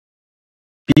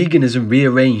Veganism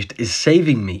rearranged is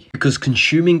saving me because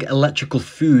consuming electrical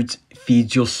foods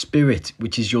feeds your spirit,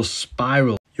 which is your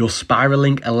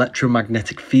spiraling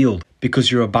electromagnetic field,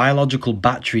 because you're a biological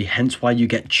battery, hence why you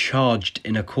get charged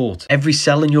in a court. Every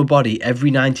cell in your body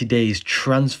every 90 days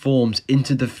transforms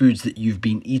into the foods that you've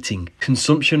been eating.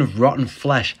 Consumption of rotten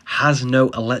flesh has no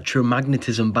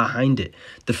electromagnetism behind it.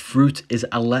 The fruit is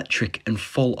electric and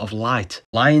full of light.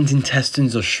 Lions'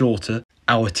 intestines are shorter.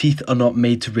 Our teeth are not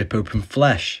made to rip open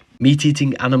flesh.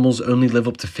 Meat-eating animals only live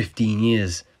up to 15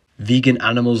 years. Vegan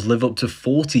animals live up to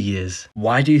 40 years.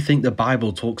 Why do you think the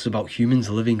Bible talks about humans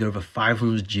living over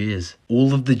 500 years?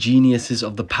 All of the geniuses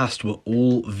of the past were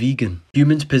all vegan.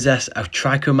 Humans possess a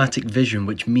trichromatic vision,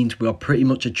 which means we are pretty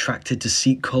much attracted to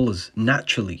seek colours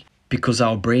naturally, because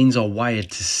our brains are wired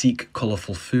to seek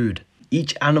colourful food.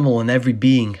 Each animal and every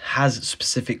being has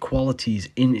specific qualities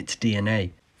in its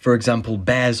DNA. For example,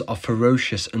 bears are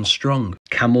ferocious and strong.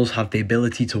 Camels have the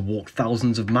ability to walk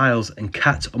thousands of miles, and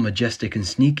cats are majestic and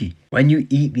sneaky. When you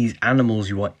eat these animals,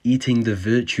 you are eating the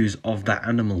virtues of that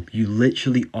animal. You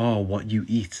literally are what you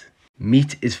eat.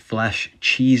 Meat is flesh,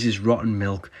 cheese is rotten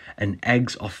milk, and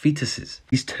eggs are fetuses.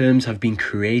 These terms have been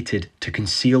created to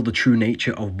conceal the true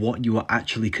nature of what you are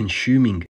actually consuming.